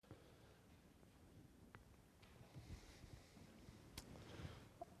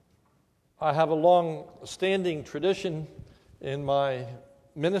I have a long-standing tradition in my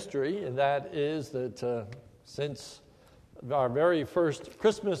ministry, and that is that since our very first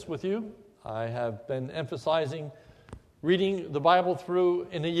Christmas with you, I have been emphasizing reading the Bible through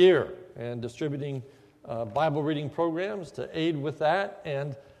in a year and distributing Bible reading programs to aid with that.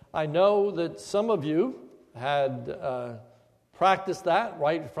 And I know that some of you had practiced that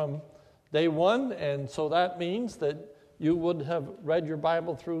right from day one, and so that means that you would have read your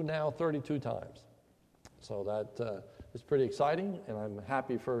Bible through now 32 times. So that is pretty exciting, and I'm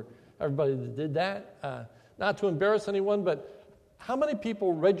happy for everybody that did that. Not to embarrass anyone, but how many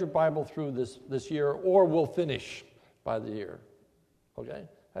people read your Bible through this year or will finish by the year? Okay,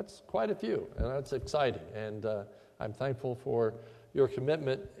 that's quite a few, and that's exciting, and I'm thankful for your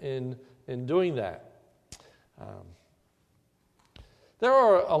commitment in doing that. There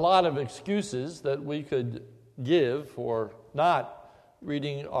are a lot of excuses that we could give for not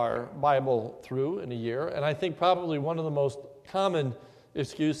reading our Bible through in a year, and I think probably one of the most common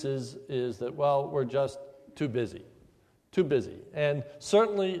excuses is that, well, we're just too busy. And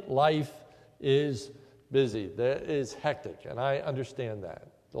certainly life is busy. That is hectic, and I understand that.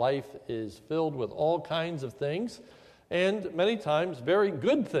 Life is filled with all kinds of things, and many times very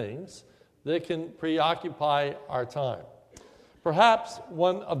good things that can preoccupy our time. Perhaps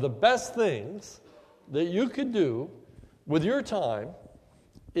one of the best things that you could do with your time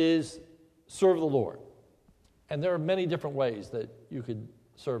is serve the Lord. And there are many different ways that you could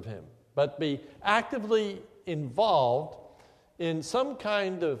serve Him. But be actively involved in some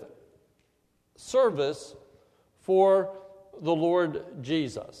kind of service for the Lord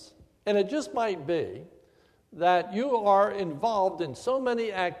Jesus. And it just might be that you are involved in so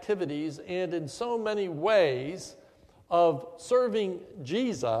many activities and in so many ways of serving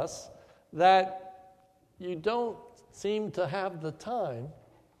Jesus that you don't seem to have the time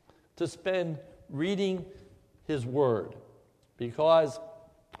to spend reading His Word because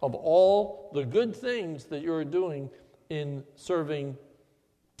of all the good things that you're doing in serving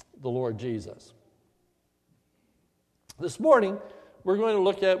the Lord Jesus. This morning, we're going to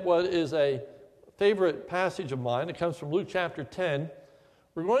look at what is a favorite passage of mine. It comes from Luke chapter 10.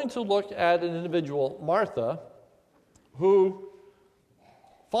 We're going to look at an individual, Martha, who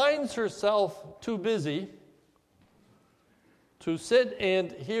finds herself too busy to sit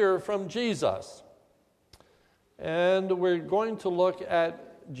and hear from Jesus. And we're going to look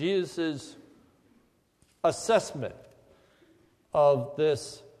at Jesus' assessment of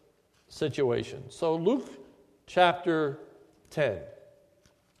this situation. So Luke chapter 10.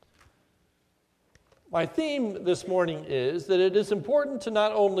 My theme this morning is that it is important to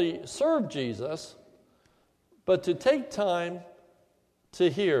not only serve Jesus, but to take time to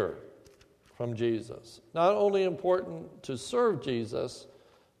hear from Jesus. Not only important to serve Jesus,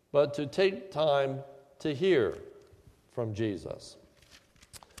 but to take time to hear from Jesus.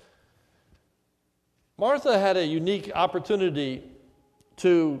 Martha had a unique opportunity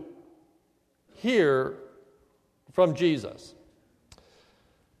to hear from Jesus.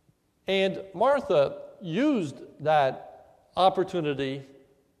 And Martha used that opportunity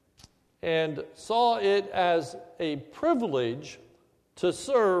and saw it as a privilege to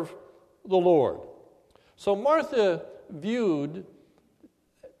serve the Lord. So Martha viewed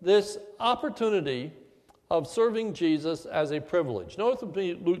this opportunity of serving Jesus as a privilege. Notice with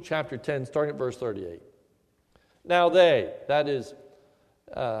me Luke chapter 10, starting at verse 38. Now they, that is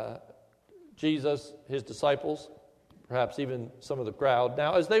Jesus, his disciples, perhaps even some of the crowd.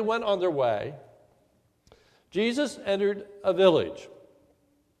 Now as they went on their way, Jesus entered a village,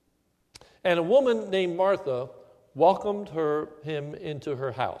 and a woman named Martha welcomed him into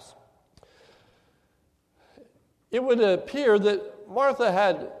her house. It would appear that Martha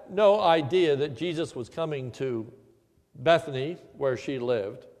had no idea that Jesus was coming to Bethany, where she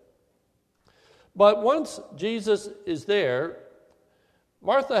lived. But once Jesus is there,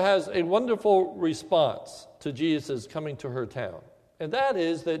 Martha has a wonderful response to Jesus coming to her town. And that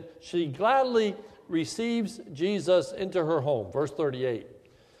is that she gladly receives Jesus into her home. Verse 38.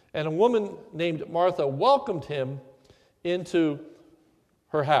 And a woman named Martha welcomed him into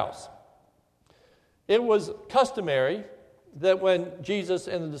her house. It was customary that when Jesus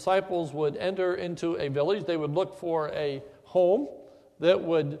and the disciples would enter into a village, they would look for a home that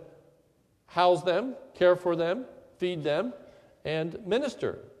would house them, care for them, feed them, and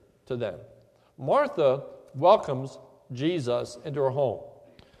minister to them. Martha welcomes Jesus into her home.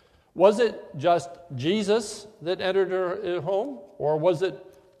 Was it just Jesus that entered her home, or was it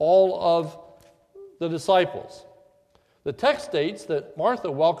all of the disciples? The text states that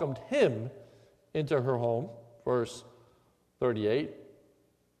Martha welcomed him into her home, verse 38.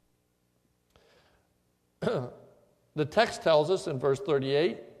 The text tells us in verse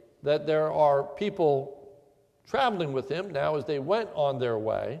 38 that there are people traveling with him now as they went on their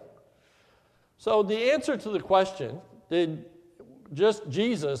way. So the answer to the question, did just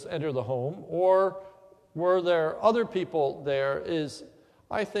Jesus enter the home, or were there other people there, is,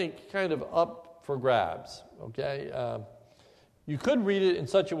 I think, kind of up for grabs, okay? You could read it in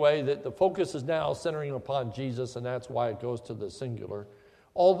such a way that the focus is now centering upon Jesus, and that's why it goes to the singular.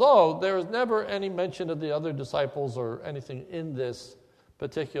 Although there is never any mention of the other disciples or anything in this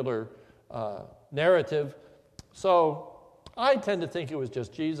particular narrative. So I tend to think it was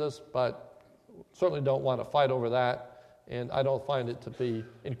just Jesus, but certainly don't want to fight over that. And I don't find it to be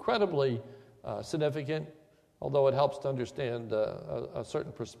incredibly significant, although it helps to understand a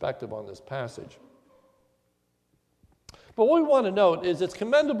certain perspective on this passage. But what we want to note is it's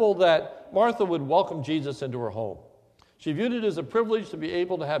commendable that Martha would welcome Jesus into her home. She viewed it as a privilege to be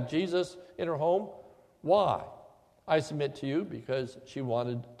able to have Jesus in her home. Why? I submit to you, because she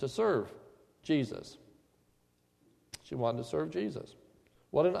wanted to serve Jesus. She wanted to serve Jesus.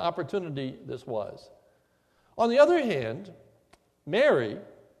 What an opportunity this was. On the other hand, Mary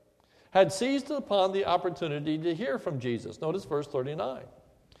had seized upon the opportunity to hear from Jesus. Notice verse 39.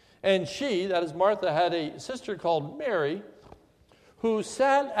 And she, that is Martha, had a sister called Mary, who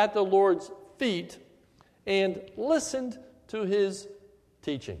sat at the Lord's feet and listened to his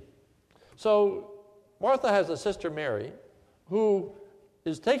teaching. So Martha has a sister, Mary, who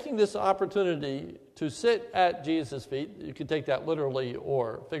is taking this opportunity to sit at Jesus' feet. You could take that literally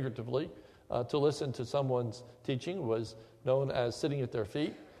or figuratively. To listen to someone's teaching was known as sitting at their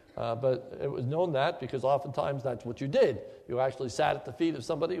feet. But it was known that because oftentimes that's what you did. You actually sat at the feet of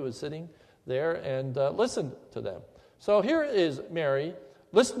somebody who was sitting there and listened to them. So here is Mary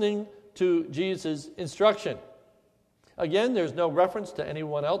listening to Jesus' instruction. Again, there's no reference to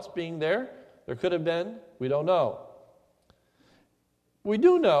anyone else being there. There could have been. We don't know. We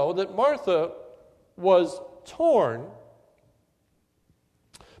do know that Martha was torn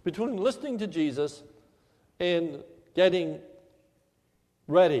between listening to Jesus and getting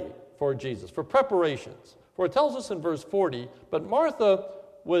ready for Jesus, for preparations. For it tells us in verse 40, but Martha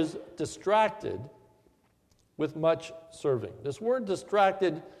was distracted with much serving. This word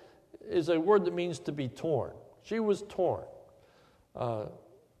distracted is a word that means to be torn. She was torn.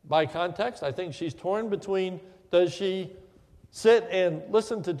 By context, I think she's torn between, does she sit and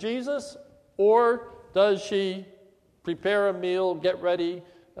listen to Jesus, or does she prepare a meal, get ready,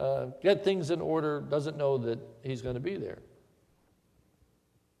 get things in order, doesn't know that he's going to be there.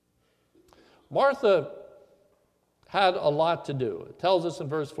 Martha had a lot to do. It tells us in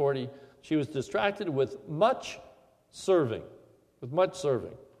verse 40, she was distracted with much serving. With much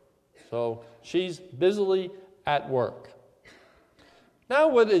serving. So she's busily at work. Now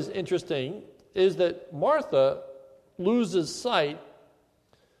what is interesting is that Martha loses sight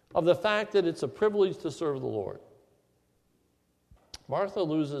of the fact that it's a privilege to serve the Lord. Martha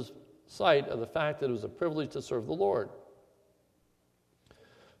loses sight of the fact that it was a privilege to serve the Lord.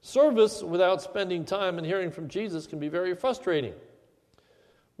 Service without spending time and hearing from Jesus can be very frustrating.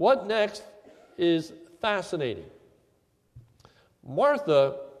 What next is fascinating.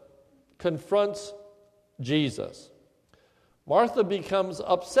 Martha confronts Jesus. Martha becomes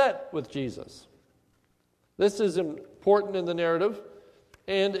upset with Jesus. This is important in the narrative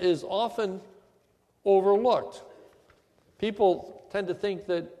and is often overlooked. People tend to think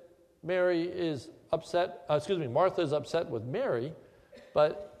that Martha is upset with Mary,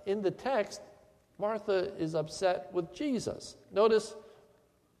 but in the text, Martha is upset with Jesus. Notice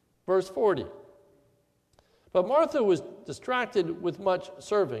verse 40. But Martha was distracted with much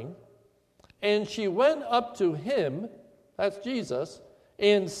serving, and she went up to him, that's Jesus,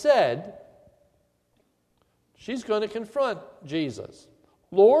 and said, she's going to confront Jesus.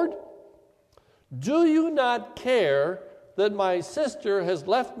 Lord, do you not care that my sister has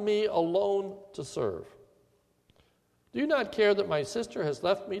left me alone to serve? Do you not care that my sister has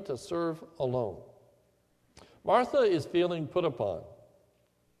left me to serve alone? Martha is feeling put upon.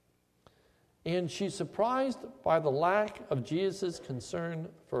 And she's surprised by the lack of Jesus' concern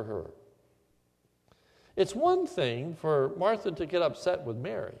for her. It's one thing for Martha to get upset with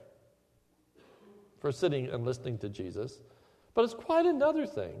Mary for sitting and listening to Jesus, but it's quite another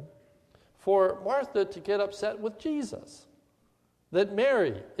thing for Martha to get upset with Jesus, that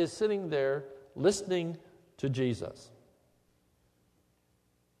Mary is sitting there listening to Jesus.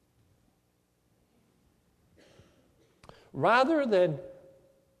 Rather than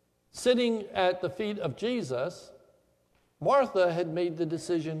sitting at the feet of Jesus, Martha had made the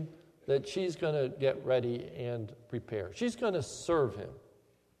decision that she's going to get ready and prepare. She's going to serve him.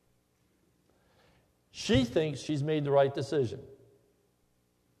 She thinks she's made the right decision.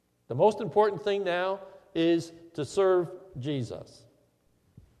 The most important thing now is to serve Jesus.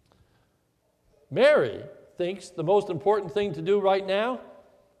 Mary thinks the most important thing to do right now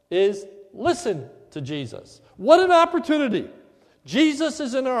is listen to Jesus. What an opportunity. Jesus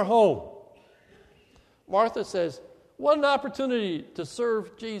is in our home. Martha says, what an opportunity to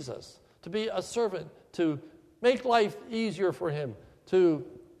serve Jesus, to be a servant, to make life easier for him, to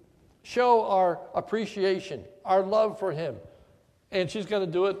show our appreciation, our love for him. And she's going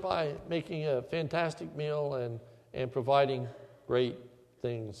to do it by making a fantastic meal and providing great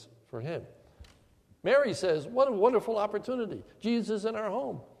things for him. Mary says, what a wonderful opportunity. Jesus is in our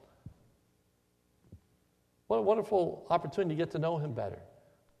home. What a wonderful opportunity to get to know him better,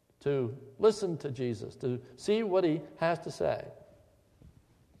 to listen to Jesus, to see what he has to say.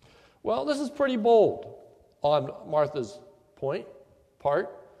 Well, this is pretty bold on Martha's part,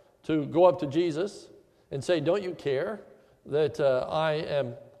 to go up to Jesus and say, don't you care that I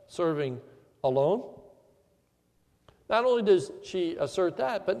am serving alone? Not only does she assert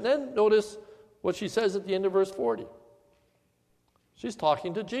that, but then notice what she says at the end of verse 40. She's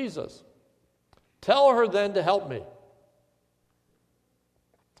talking to Jesus. Tell her then to help me.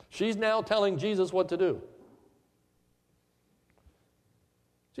 She's now telling Jesus what to do.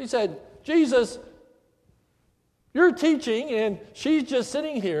 She said, Jesus, you're teaching and she's just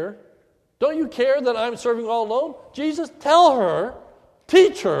sitting here. Don't you care that I'm serving all alone? Jesus, tell her,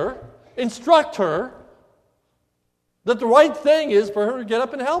 teach her, instruct her that the right thing is for her to get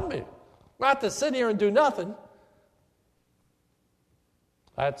up and help me. Not to sit here and do nothing.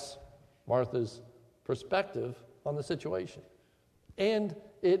 That's Martha's perspective on the situation. And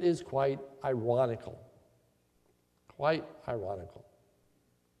it is quite ironical. Quite ironical.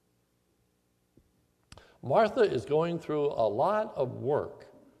 Martha is going through a lot of work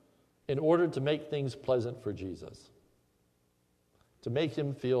in order to make things pleasant for Jesus, to make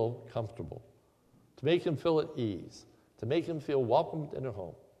him feel comfortable, to make him feel at ease, to make him feel welcomed in her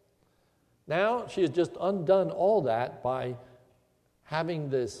home. Now she has just undone all that by having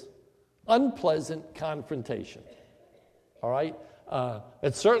this unpleasant confrontation. All right?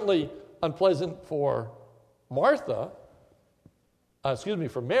 It's certainly unpleasant for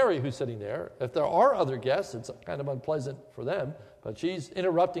for Mary who's sitting there. If there are other guests, it's kind of unpleasant for them. But she's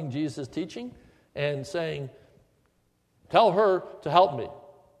interrupting Jesus' teaching and saying, tell her to help me.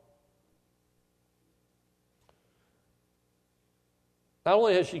 Not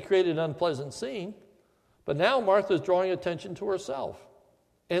only has she created an unpleasant scene, but now Martha is drawing attention to herself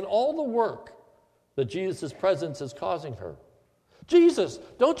and all the work that Jesus' presence is causing her. Jesus,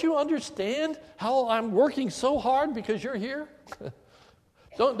 don't you understand how I'm working so hard because you're here?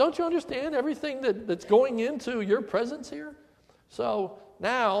 Don't you understand everything that's going into your presence here? So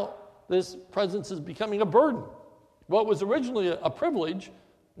now this presence is becoming a burden. What was originally a privilege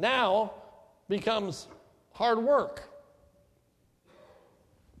now becomes hard work.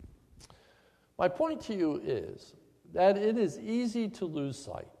 My point to you is that it is easy to lose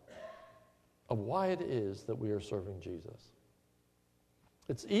sight of why it is that we are serving Jesus.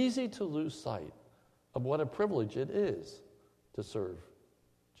 It's easy to lose sight of what a privilege it is to serve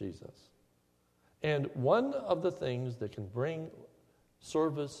Jesus. And one of the things that can bring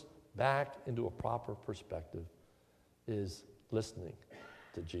service back into a proper perspective is listening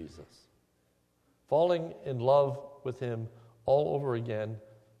to Jesus. Falling in love with him all over again,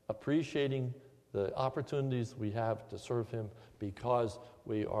 appreciating the opportunities we have to serve him because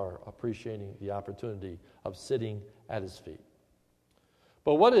we are appreciating the opportunity of sitting at his feet.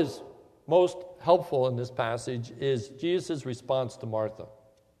 But what is most helpful in this passage is Jesus' response to Martha.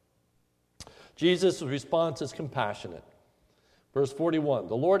 Jesus' response is compassionate. Verse 41,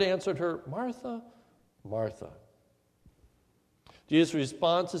 the Lord answered her, Martha, Martha. Jesus'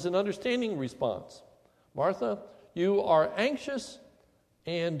 response is an understanding response. Martha, you are anxious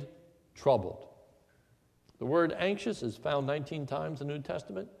and troubled. The word anxious is found 19 times in the New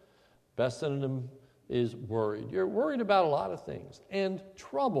Testament. Best synonym is worried. You're worried about a lot of things. And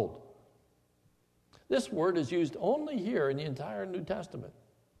troubled. This word is used only here in the entire New Testament.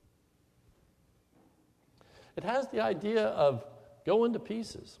 It has the idea of going to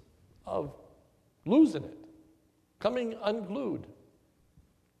pieces, of losing it, coming unglued,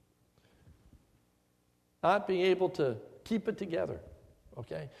 not being able to keep it together.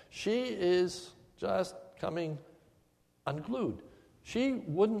 Okay? She is just coming unglued. She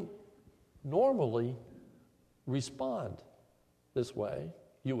wouldn't normally respond this way,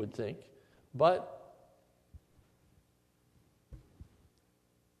 you would think, but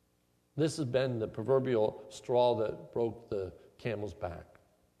this has been the proverbial straw that broke the camel's back.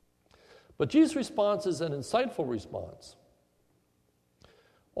 But Jesus' response is an insightful response.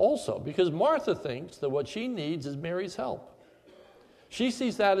 Also, because Martha thinks that what she needs is Mary's help. She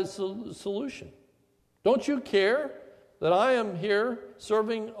sees that as the solution. Don't you care that I am here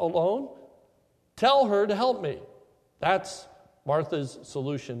serving alone? Tell her to help me. That's Martha's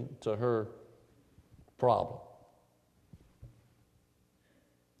solution to her problem.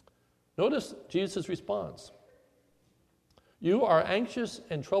 Notice Jesus' response. You are anxious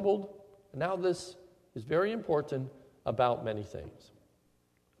and troubled. Now this is very important, about many things.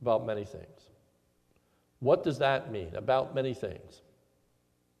 About many things. What does that mean, about many things?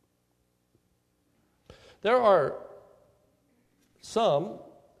 There are some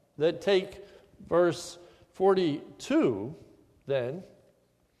that take verse 42 then,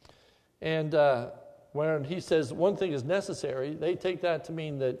 and when he says one thing is necessary, they take that to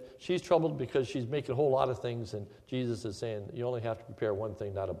mean that she's troubled because she's making a whole lot of things, and Jesus is saying you only have to prepare one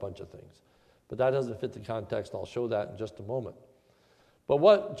thing, not a bunch of things. But that doesn't fit the context. I'll show that in just a moment. But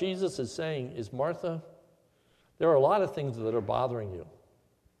what Jesus is saying is, Martha, there are a lot of things that are bothering you.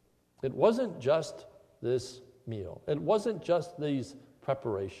 It wasn't just this meal. It wasn't just these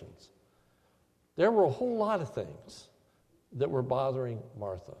preparations. There were a whole lot of things that were bothering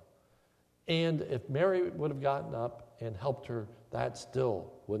Martha. And if Mary would have gotten up and helped her, that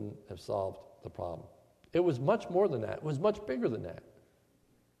still wouldn't have solved the problem. It was much more than that. It was much bigger than that.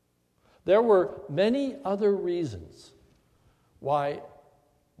 There were many other reasons why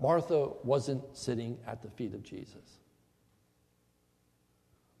Martha wasn't sitting at the feet of Jesus.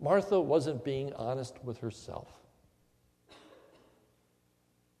 Martha wasn't being honest with herself.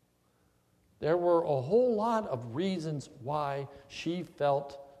 There were a whole lot of reasons why she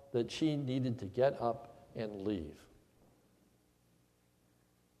felt that she needed to get up and leave.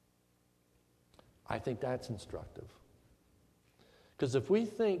 I think that's instructive. Because if we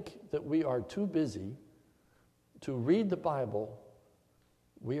think that we are too busy to read the Bible,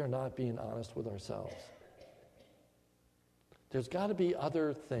 we are not being honest with ourselves. There's got to be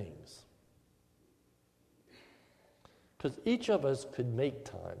other things. Because each of us could make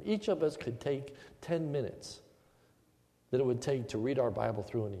time. Each of us could take 10 minutes that it would take to read our Bible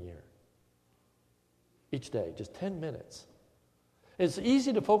through in a year. Each day, just 10 minutes. It's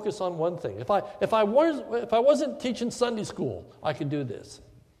easy to focus on one thing. If I wasn't teaching Sunday school, I could do this.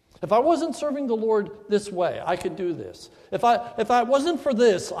 If I wasn't serving the Lord this way, I could do this. If I wasn't for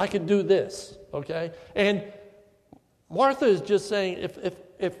this, I could do this. Okay? And Martha is just saying,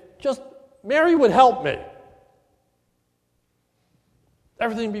 if just Mary would help me,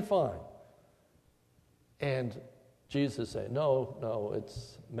 everything would be fine. And Jesus is saying, no,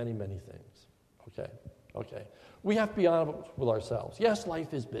 it's many, many things. Okay. We have to be honest with ourselves. Yes,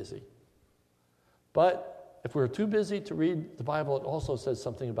 life is busy. But if we're too busy to read the Bible, it also says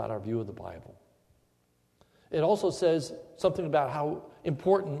something about our view of the Bible. It also says something about how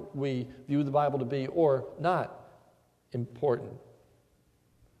important we view the Bible to be or not important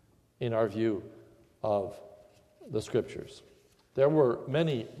in our view of the Scriptures. There were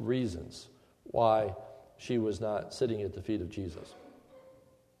many reasons why she was not sitting at the feet of Jesus.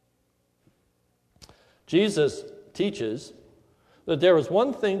 Jesus teaches that there is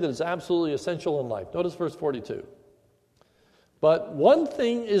one thing that is absolutely essential in life. Notice verse 42. But one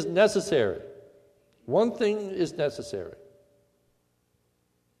thing is necessary. One thing is necessary.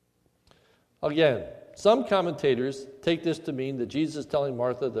 Again, some commentators take this to mean that Jesus is telling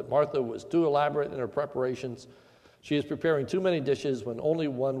Martha that Martha was too elaborate in her preparations. She is preparing too many dishes when only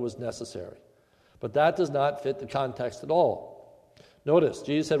one was necessary. But that does not fit the context at all. Notice,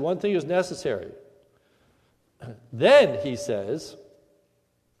 Jesus said one thing is necessary. Then he says,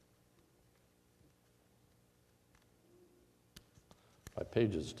 my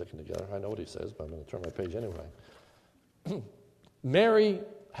page is sticking together. I know what he says, but I'm going to turn my page anyway. Mary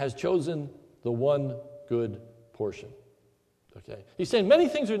has chosen the one good portion. Okay? He's saying many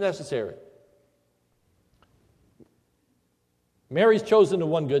things are necessary. Mary's chosen the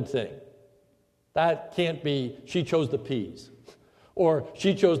one good thing. That can't be she chose the peas, or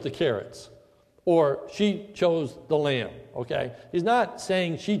she chose the carrots, or she chose the lamb, okay? He's not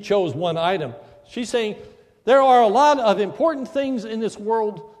saying she chose one item. She's saying there are a lot of important things in this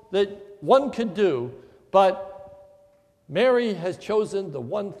world that one could do, but Mary has chosen the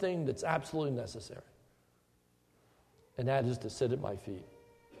one thing that's absolutely necessary. And that is to sit at my feet,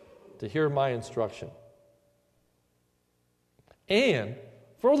 to hear my instruction. And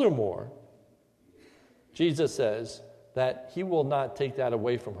furthermore, Jesus says that he will not take that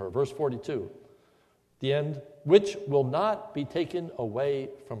away from her. Verse 42, the end, which will not be taken away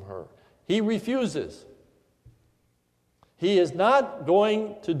from her. He refuses. He is not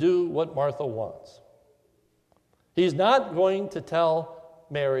going to do what Martha wants. He's not going to tell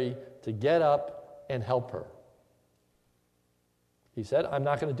Mary to get up and help her. He said, I'm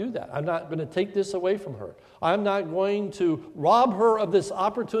not going to do that. I'm not going to take this away from her. I'm not going to rob her of this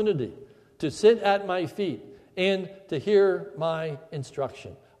opportunity to sit at my feet and to hear my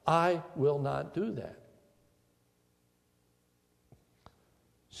instruction. I will not do that.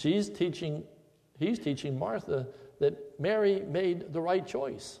 He's teaching Martha that Mary made the right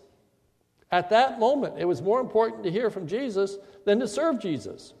choice. At that moment, it was more important to hear from Jesus than to serve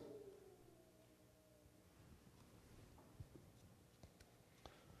Jesus.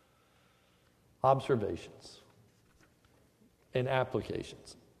 Observations and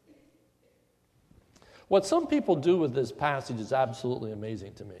applications. What some people do with this passage is absolutely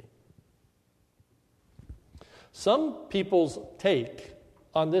amazing to me. Some people's take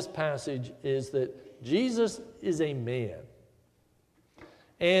on this passage is that Jesus is a man.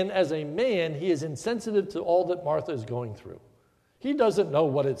 And as a man, he is insensitive to all that Martha is going through. He doesn't know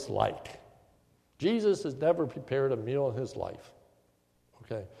what it's like. Jesus has never prepared a meal in his life.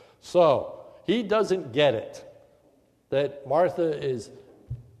 Okay? So, he doesn't get it that Martha is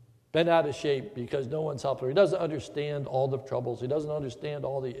bent out of shape because no one's helped her. He doesn't understand all the troubles. He doesn't understand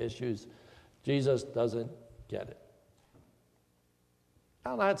all the issues. Jesus doesn't get it.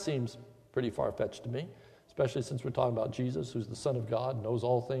 Now, that seems pretty far-fetched to me, especially since we're talking about Jesus, who's the Son of God, knows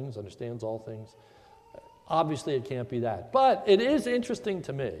all things, understands all things. Obviously, it can't be that. But it is interesting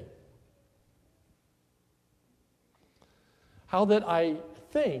to me how that I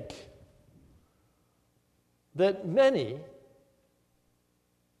think that many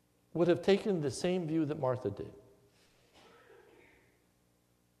would have taken the same view that Martha did.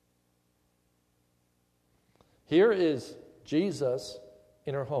 Here is Jesus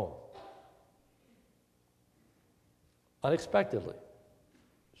in her home. Unexpectedly,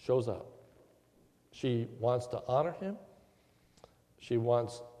 shows up. She wants to honor him. She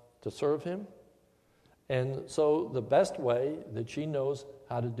wants to serve him. And so the best way that she knows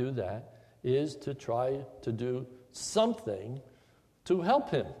how to do that is to try to do something to help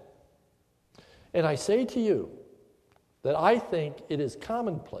him. And I say to you that I think it is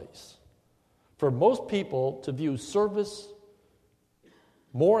commonplace for most people to view service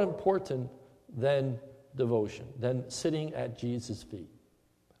more important than devotion, than sitting at Jesus' feet.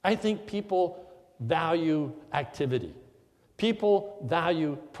 I think people value activity. People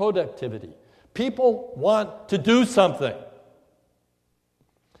value productivity. People want to do something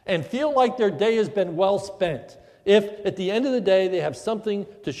and feel like their day has been well spent if at the end of the day they have something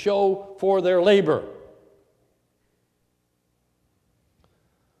to show for their labor.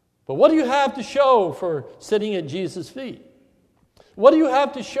 But what do you have to show for sitting at Jesus' feet? What do you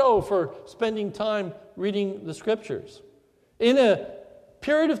have to show for spending time reading the Scriptures? In a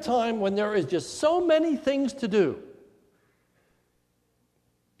period of time when there is just so many things to do,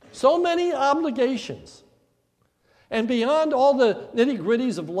 so many obligations, and beyond all the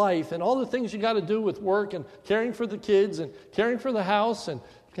nitty-gritties of life and all the things you got to do with work and caring for the kids and caring for the house and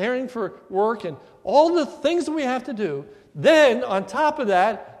caring for work and all the things that we have to do, then on top of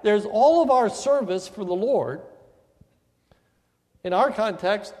that, there's all of our service for the Lord. In our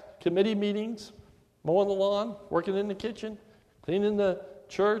context, committee meetings, mowing the lawn, working in the kitchen, cleaning the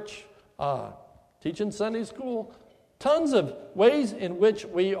church, teaching Sunday school, tons of ways in which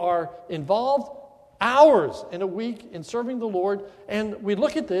we are involved, hours in a week in serving the Lord, and we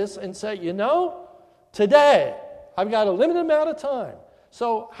look at this and say, today I've got a limited amount of time,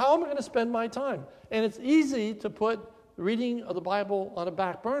 so how am I going to spend my time? And it's easy to put reading of the Bible on a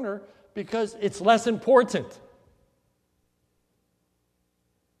back burner because it's less important.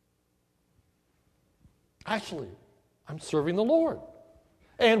 Actually, I'm serving the Lord.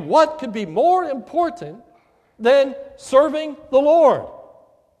 And what could be more important than serving the Lord?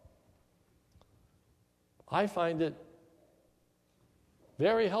 I find it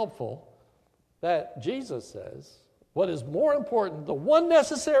very helpful that Jesus says what is more important, the one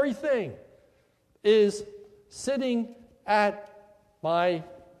necessary thing, is sitting at my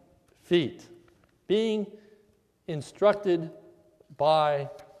feet, being instructed by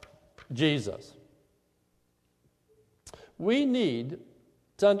Jesus. We need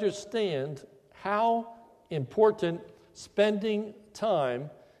to understand how important spending time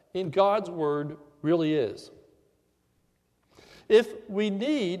in God's Word really is. If we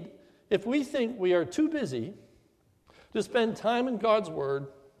think we are too busy to spend time in God's Word,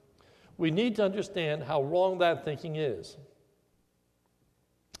 we need to understand how wrong that thinking is.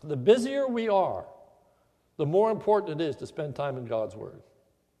 The busier we are, the more important it is to spend time in God's Word.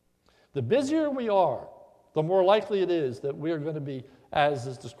 The busier we are, the more likely it is that we are going to be, as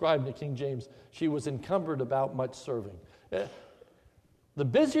is described in the King James, she was encumbered about much serving. The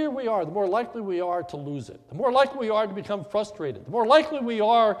busier we are, the more likely we are to lose it. The more likely we are to become frustrated. The more likely we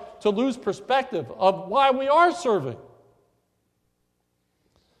are to lose perspective of why we are serving.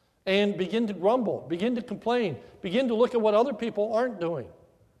 And begin to grumble, begin to complain, begin to look at what other people aren't doing.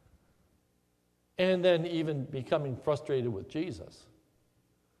 And then even becoming frustrated with Jesus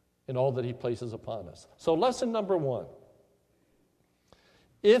in all that he places upon us. So lesson number 1.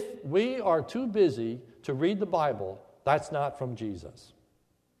 If we are too busy to read the Bible, that's not from Jesus.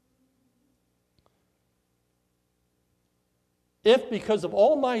 If because of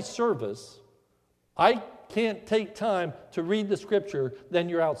all my service, I can't take time to read the Scripture, then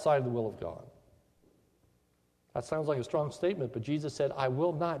you're outside of the will of God. That sounds like a strong statement, but Jesus said, I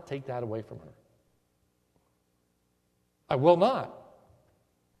will not take that away from her. I will not.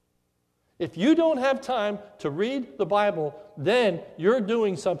 If you don't have time to read the Bible, then you're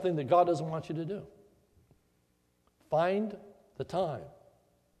doing something that God doesn't want you to do. Find the time.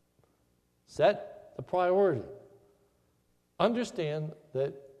 Set the priority. Understand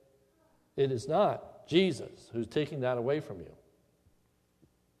that it is not Jesus who's taking that away from you.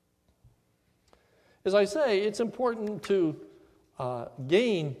 As I say, it's important to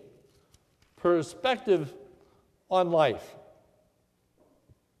gain perspective on life.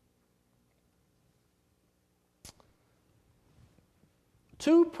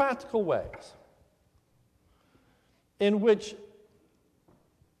 Two practical ways in which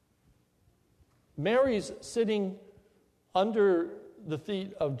Mary's sitting under the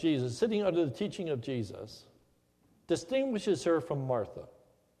feet of Jesus, sitting under the teaching of Jesus, distinguishes her from Martha.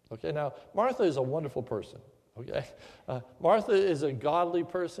 Okay, now, Martha is a wonderful person. Okay, Martha is a godly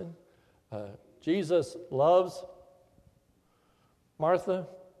person. Jesus loves Martha.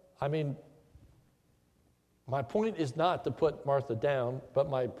 I mean, my point is not to put Martha down, but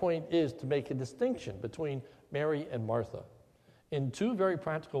my point is to make a distinction between Mary and Martha in two very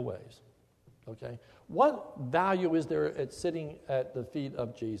practical ways. Okay? What value is there at sitting at the feet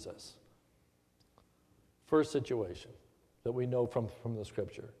of Jesus? First situation that we know from the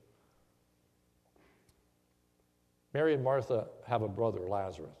Scripture. Mary and Martha have a brother,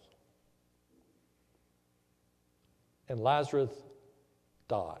 Lazarus. And Lazarus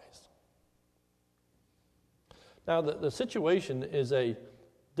dies. Now, the situation is a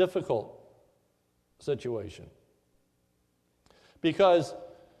difficult situation because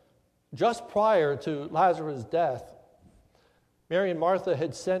just prior to Lazarus' death, Mary and Martha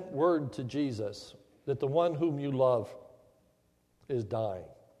had sent word to Jesus that the one whom you love is dying.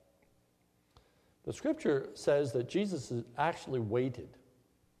 The Scripture says that Jesus actually waited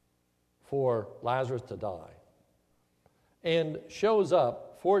for Lazarus to die and shows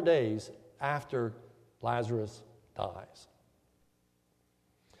up 4 days after Lazarus dies.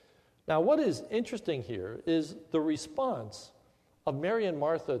 Now, what is interesting here is the response of Mary and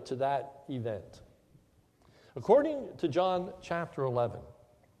Martha to that event. According to John chapter 11,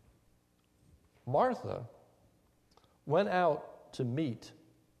 Martha went out to meet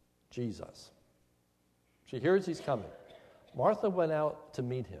Jesus. She hears he's coming. Martha went out to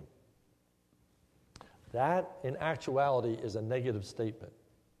meet him. That, in actuality, is a negative statement.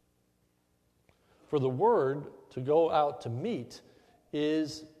 For the word to go out to meet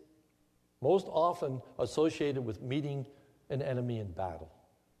is most often associated with meeting an enemy in battle.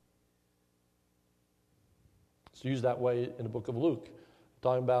 It's used that way in the book of Luke,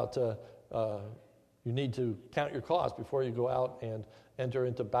 talking about you need to count your cost before you go out and enter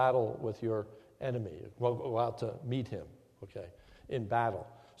into battle with your enemy. Go out to meet him, okay, in battle.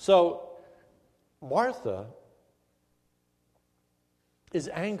 So Martha is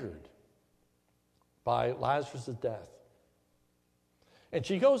angered by Lazarus' death. And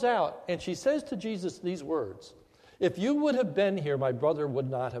she goes out and she says to Jesus these words, "If you would have been here, my brother would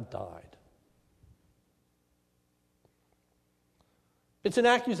not have died." It's an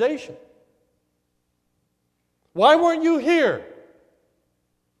accusation. Why weren't you here?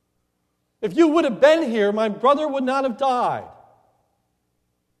 If you would have been here, my brother would not have died.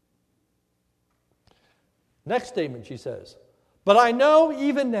 Next statement, she says, "But I know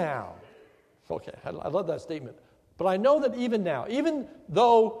even now." Okay, I love that statement. But I know that even now, even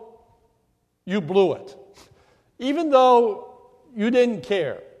though you blew it, even though you didn't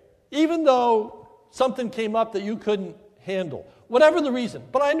care, even though something came up that you couldn't handle, whatever the reason,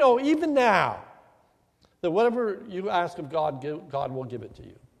 but I know even now that whatever you ask of God, God will give it to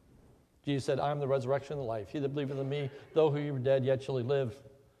you. Jesus said, "I am the resurrection and the life. He that believeth in me, though he were dead, yet shall he live.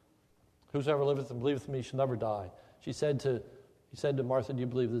 Whosoever liveth and believeth in me shall never die." She said to He said to Martha, do you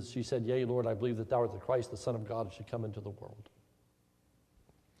believe this? She said, yea, Lord, I believe that thou art the Christ, the Son of God, who should come into the world.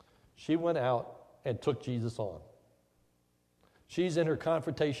 She went out and took Jesus on. She's in her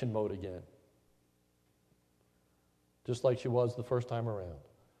confrontation mode again, just like she was the first time around.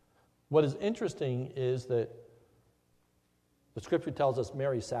 What is interesting is that the Scripture tells us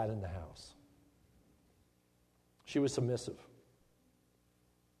Mary sat in the house. She was submissive.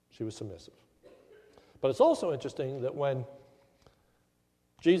 She was submissive. But it's also interesting that when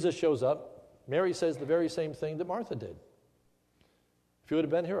Jesus shows up, Mary says the very same thing that Martha did. If you would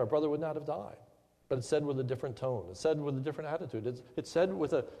have been here, our brother would not have died. But it's said with a different tone. It's said with a different attitude. It's said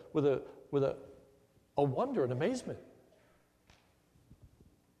with a wonder and amazement.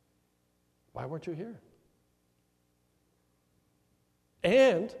 Why weren't you here?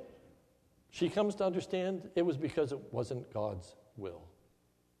 And she comes to understand it was because it wasn't God's will.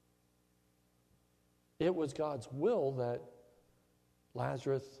 It was God's will that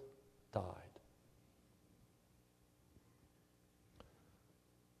Lazarus died.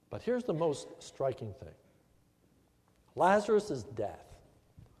 But here's the most striking thing. Lazarus' death,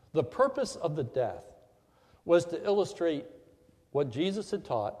 the purpose of the death was to illustrate what Jesus had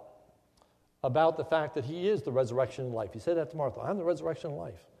taught about the fact that he is the resurrection and life. He said that to Martha, I'm the resurrection and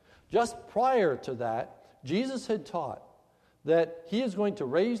life. Just prior to that, Jesus had taught that he is going to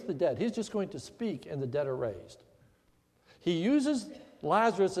raise the dead. He's just going to speak and the dead are raised. He uses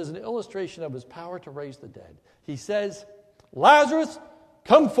Lazarus as an illustration of his power to raise the dead. He says, Lazarus,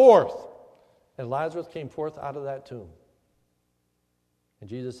 come forth. And Lazarus came forth out of that tomb. And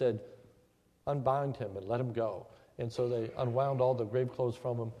Jesus said, unbind him and let him go. And so they unwound all the grave clothes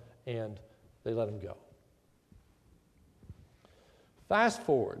from him and they let him go. Fast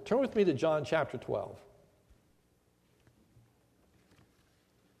forward. Turn with me to John chapter 12.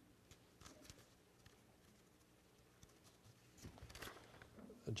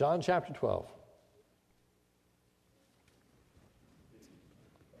 John chapter 12.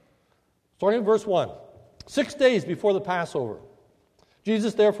 Starting in verse 1. 6 days before the Passover,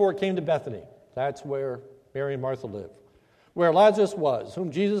 Jesus therefore came to Bethany. That's where Mary and Martha lived. Where Lazarus was,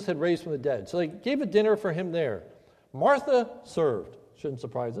 whom Jesus had raised from the dead. So they gave a dinner for him there. Martha served. Shouldn't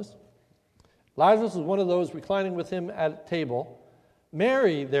surprise us. Lazarus was one of those reclining with him at table.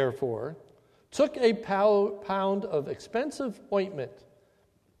 Mary, therefore, took a pound of expensive ointment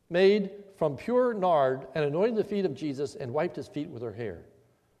made from pure nard and anointed the feet of Jesus and wiped his feet with her hair.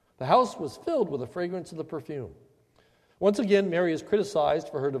 The house was filled with the fragrance of the perfume. Once again, Mary is criticized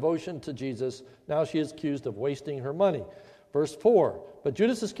for her devotion to Jesus. Now she is accused of wasting her money. Verse 4, but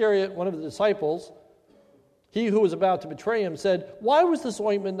Judas Iscariot, one of the disciples, he who was about to betray him, said, why was this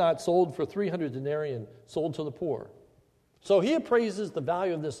ointment not sold for 300 denarii and sold to the poor? So he appraises the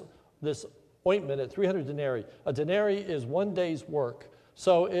value of this ointment at 300 denarii. A denarii is 1 day's work.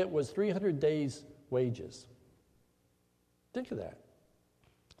 So it was 300 days' wages. Think of that.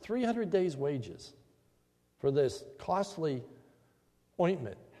 300 days' wages for this costly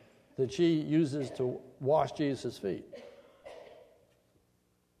ointment that she uses to wash Jesus' feet.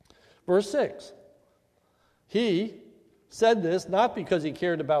 Verse 6. He said this not because he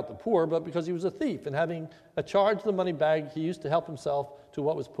cared about the poor, but because he was a thief, and having a charge of the money bag, he used to help himself to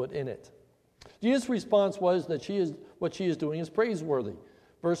what was put in it. Jesus' response was that what she is doing is praiseworthy.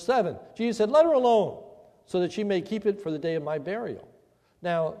 Verse 7, Jesus said, let her alone, so that she may keep it for the day of my burial.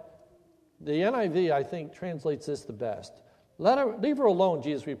 Now, the NIV, I think, translates this the best. Leave her alone,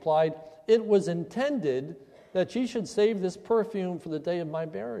 Jesus replied. It was intended that she should save this perfume for the day of my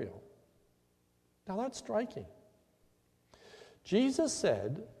burial. Now, that's striking. Jesus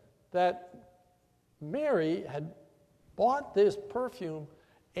said that Mary had bought this perfume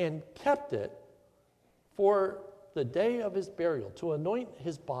and kept it for the day of his burial, to anoint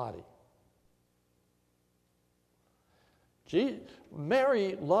his body.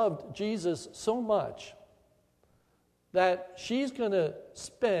 Mary loved Jesus so much that she's going to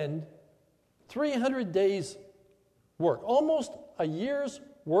spend 300 days' work, almost a year's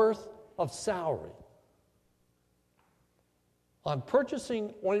worth of salary, on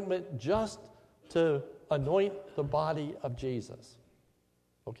purchasing ointment just to anoint the body of Jesus.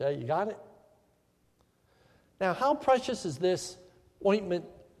 Okay, you got it? Now, how precious is this ointment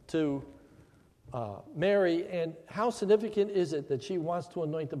to Mary, and how significant is it that she wants to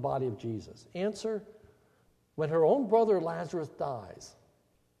anoint the body of Jesus? Answer, when her own brother Lazarus dies,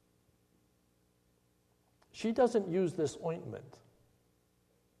 she doesn't use this ointment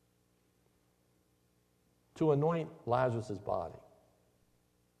to anoint Lazarus' body.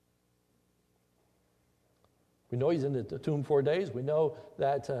 We know he's in the tomb 4 days. We know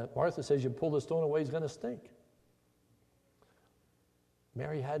that Martha says, you pull the stone away, he's going to stink.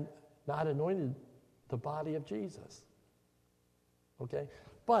 Mary had not anointed the body of Jesus. Okay?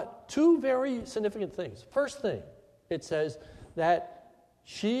 But two very significant things. First thing, it says that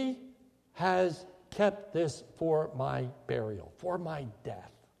she has kept this for my burial, for my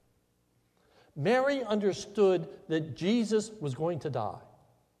death. Mary understood that Jesus was going to die.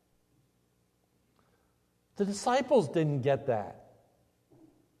 The disciples didn't get that.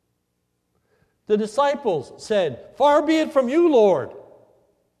 The disciples said, "Far be it from you, Lord."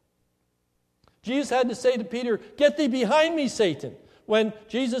 Jesus had to say to Peter, "Get thee behind me, Satan," when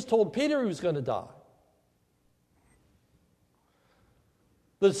Jesus told Peter he was going to die.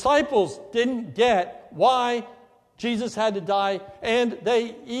 The disciples didn't get why Jesus had to die, and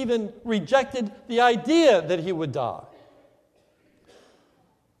they even rejected the idea that he would die.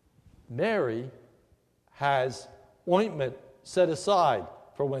 Mary has ointment set aside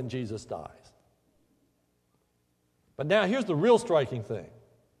for when Jesus dies. But now here's the real striking thing.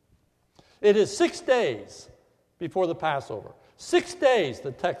 It is 6 days before the Passover. 6 days,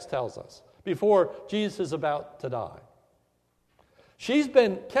 the text tells us, before Jesus is about to die. She's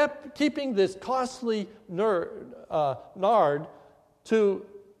been keeping this costly nard to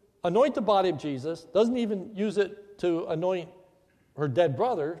anoint the body of Jesus, doesn't even use it to anoint her dead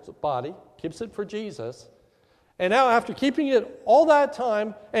brother's body, keeps it for Jesus. And now after keeping it all that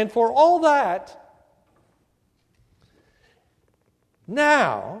time, and for all that,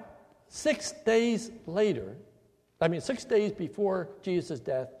 now, 6 days later, 6 days before Jesus'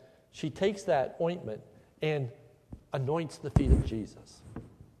 death, she takes that ointment and anoints the feet of Jesus.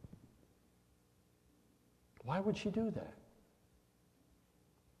 Why would she do that?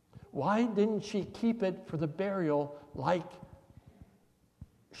 Why didn't she keep it for the burial like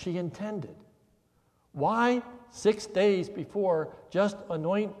she intended? Why 6 days before just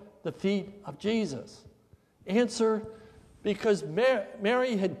anoint the feet of Jesus? Answer: because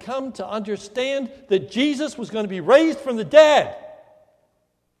Mary had come to understand that Jesus was going to be raised from the dead.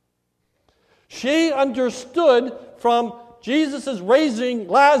 She understood from Jesus' raising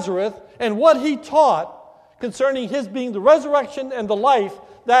Lazarus and what he taught concerning his being the resurrection and the life,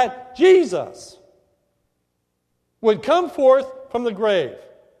 that Jesus would come forth from the grave.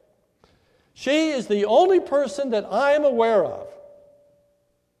 She is the only person that I am aware of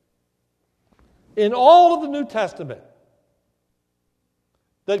in all of the New Testament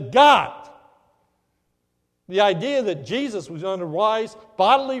that got the idea that Jesus was going to rise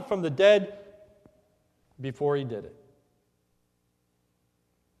bodily from the dead before he did it.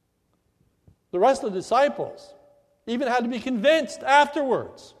 The rest of the disciples even had to be convinced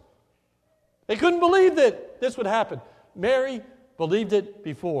afterwards. They couldn't believe that this would happen. Mary believed it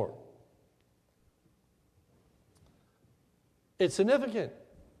before. It's significant.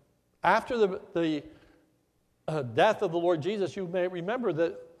 After the death of the Lord Jesus, you may remember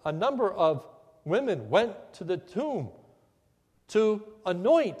that a number of women went to the tomb to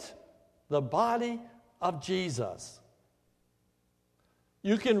anoint the body of Jesus.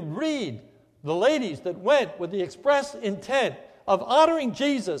 You can read the ladies that went with the express intent of honoring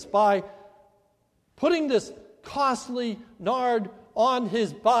Jesus by putting this costly nard on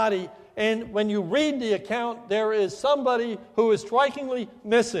his body. And when you read the account, there is somebody who is strikingly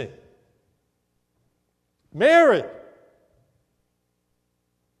missing. Mary.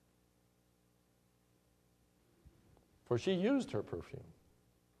 For she used her perfume.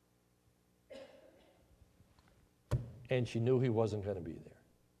 And she knew he wasn't going to be there.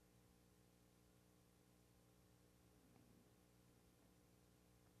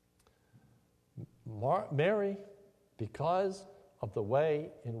 Mary, because of the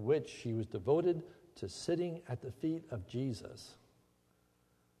way in which she was devoted to sitting at the feet of Jesus,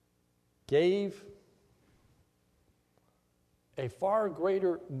 gave a far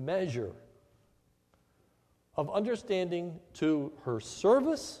greater measure of understanding to her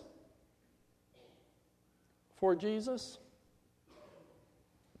service for Jesus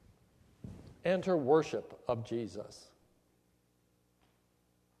and her worship of Jesus.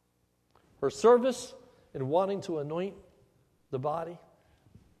 Her service in wanting to anoint the body,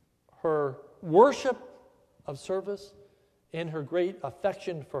 her worship of service, and her great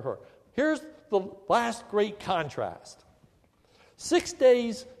affection for her. Here's the last great contrast. 6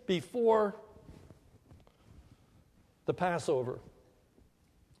 days before the Passover,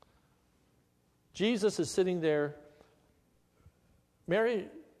 Jesus is sitting there. Mary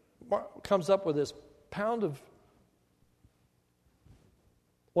comes up with this pound of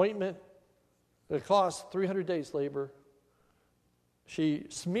ointment that costs 300 days' labor. She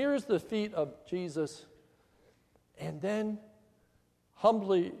smears the feet of Jesus, and then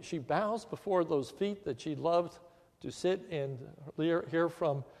humbly she bows before those feet that she loved to sit and hear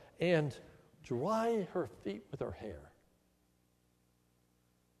from and dry her feet with her hair.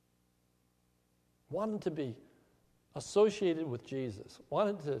 Wanted to be associated with Jesus,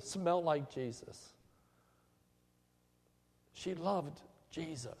 wanted to smell like Jesus. She loved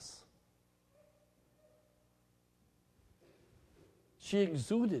Jesus. She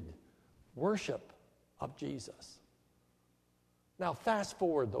exuded worship of Jesus. Now, fast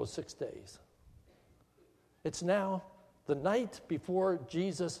forward those 6 days. It's now the night before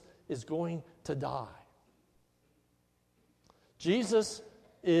Jesus is going to die. Jesus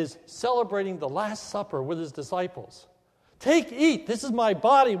is celebrating the Last Supper with his disciples. Take, eat. This is my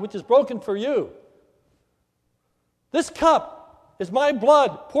body, which is broken for you. This cup is my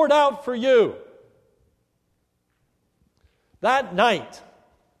blood poured out for you. That night,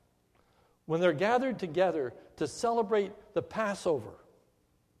 when they're gathered together to celebrate the Passover,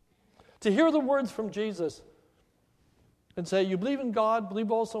 to hear the words from Jesus and say, you believe in God,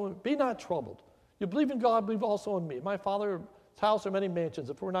 believe also in me. Be not troubled. You believe in God, believe also in me. My Father's house are many mansions.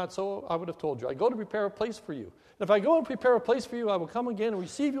 If it were not so, I would have told you. I go to prepare a place for you. And if I go and prepare a place for you, I will come again and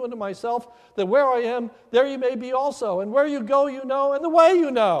receive you into myself, that where I am, there you may be also. And where you go, you know, and the way you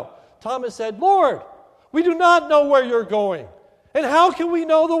know. Thomas said, Lord, we do not know where you're going. And how can we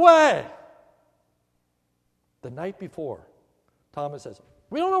know the way? The night before, Thomas says,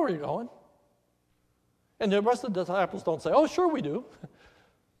 we don't know where you're going. And the rest of the disciples don't say, oh, sure we do.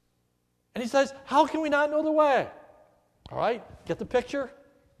 And he says, how can we not know the way? All right, get the picture?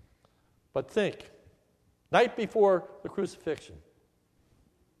 But think, night before the crucifixion,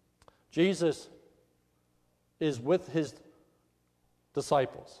 Jesus is with his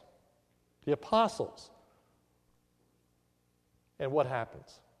disciples, the apostles. And what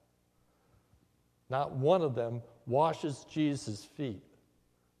happens? Not one of them washes Jesus' feet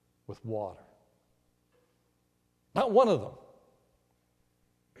with water. Not one of them.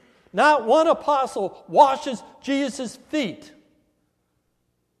 Not one apostle washes Jesus' feet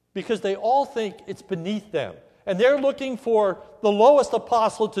because they all think it's beneath them. And they're looking for the lowest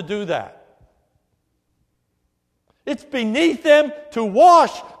apostle to do that. It's beneath them to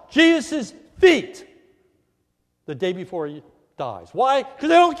wash Jesus' feet the day before he dies. Why? Because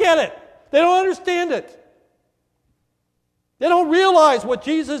they don't get it. They don't understand it. They don't realize what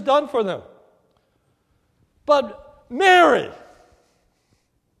Jesus has done for them. But Mary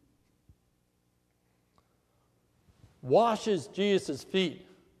washes Jesus' feet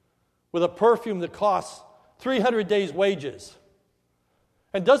with a perfume that costs 300 days' wages.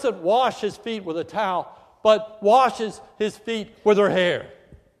 And doesn't wash his feet with a towel, but washes his feet with her hair.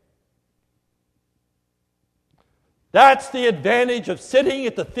 That's the advantage of sitting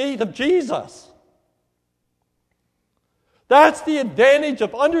at the feet of Jesus. That's the advantage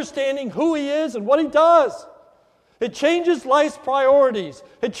of understanding who he is and what he does. It changes life's priorities.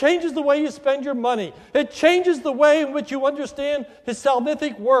 It changes the way you spend your money. It changes the way in which you understand his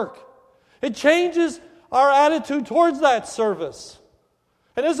salvific work. It changes our attitude towards that service.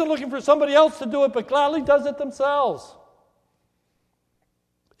 And isn't looking for somebody else to do it, but gladly does it themselves.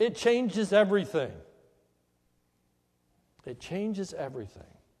 It changes everything. It changes everything.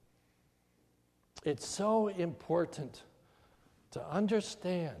 It's so important to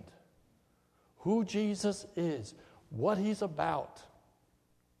understand who Jesus is, what he's about.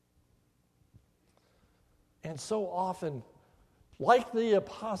 And so often, like the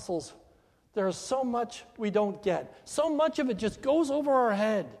apostles, there's so much we don't get. So much of it just goes over our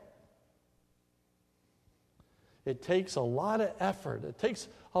head. It takes a lot of effort. It takes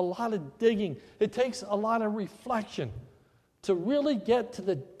a lot of digging. It takes a lot of reflection to really get to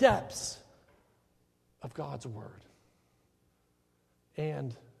the depths of God's Word.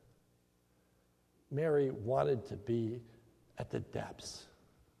 And Mary wanted to be at the depths.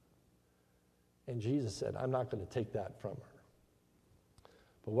 And Jesus said, I'm not going to take that from her.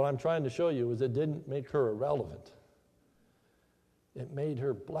 But what I'm trying to show you is it didn't make her irrelevant. It made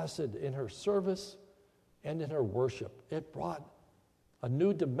her blessed in her service and in her worship. It brought a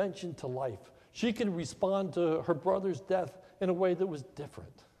new dimension to life. She could respond to her brother's death in a way that was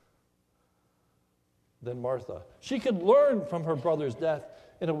different than Martha. She could learn from her brother's death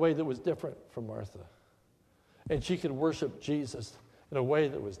in a way that was different from Martha. And she could worship Jesus in a way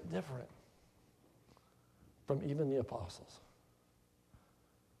that was different from even the apostles.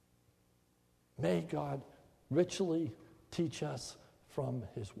 May God richly teach us from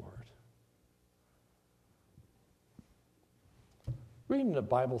his word. Reading the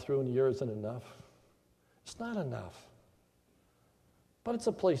Bible through in a year isn't enough. It's not enough. But it's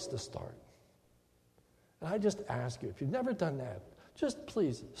a place to start. And I just ask you, if you've never done that, just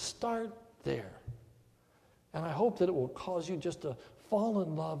please start there. And I hope that it will cause you just to fall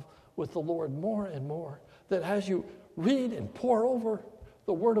in love with the Lord more and more. That as you read and pore over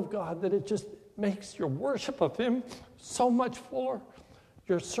the Word of God, that it just makes your worship of Him so much fuller,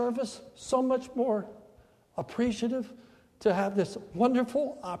 your service so much more appreciative, to have this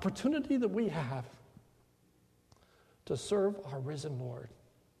wonderful opportunity that we have to serve our risen Lord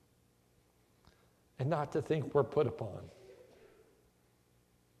and not to think we're put upon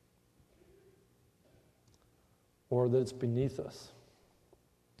or that it's beneath us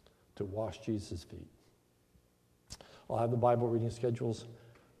to wash Jesus' feet. I'll have the Bible reading schedules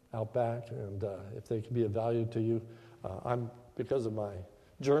out back, and if they can be of value to you, because of my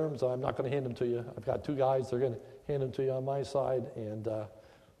germs, I'm not going to hand them to you. I've got two guys, they're going to hand them to you on my side, and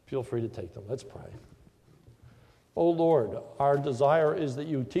feel free to take them. Let's pray. Oh Lord, our desire is that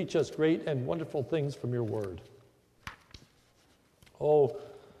you teach us great and wonderful things from your word. Oh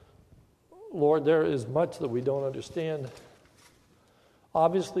Lord, there is much that we don't understand.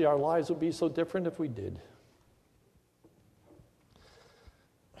 Obviously, our lives would be so different if we did.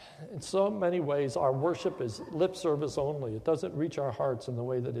 In so many ways, our worship is lip service only. It doesn't reach our hearts in the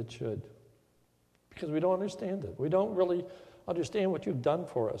way that it should because we don't understand it. We don't really understand what you've done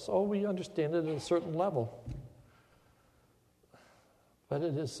for us. Oh, we understand it at a certain level. But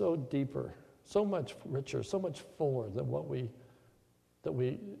it is so deeper, so much richer, so much fuller than what we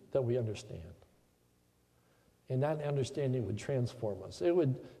understand. And that understanding would transform us. It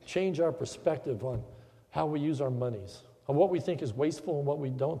would change our perspective on how we use our monies, on what we think is wasteful and what we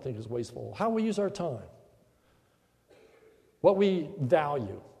don't think is wasteful, how we use our time, what we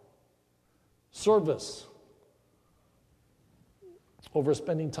value, service over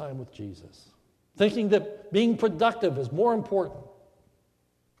spending time with Jesus, thinking that being productive is more important.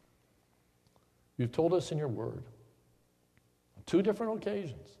 You've told us in your word on two different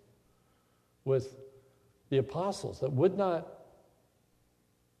occasions with the apostles that would not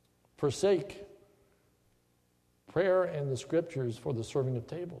forsake prayer and the scriptures for the serving of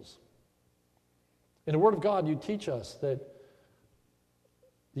tables. In the Word of God, you teach us that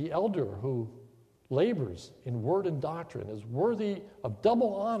the elder who labors in word and doctrine is worthy of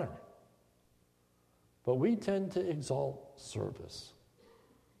double honor. But we tend to exalt service.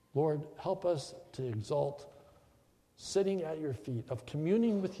 Lord, help us to exalt sitting at your feet, of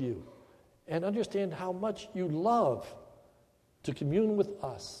communing with you, and understand how much you love to commune with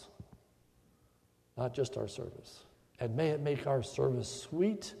us, not just our service. And may it make our service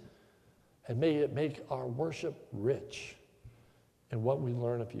sweet, and may it make our worship rich in what we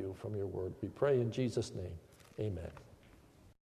learn of you from your word. We pray in Jesus' name, amen.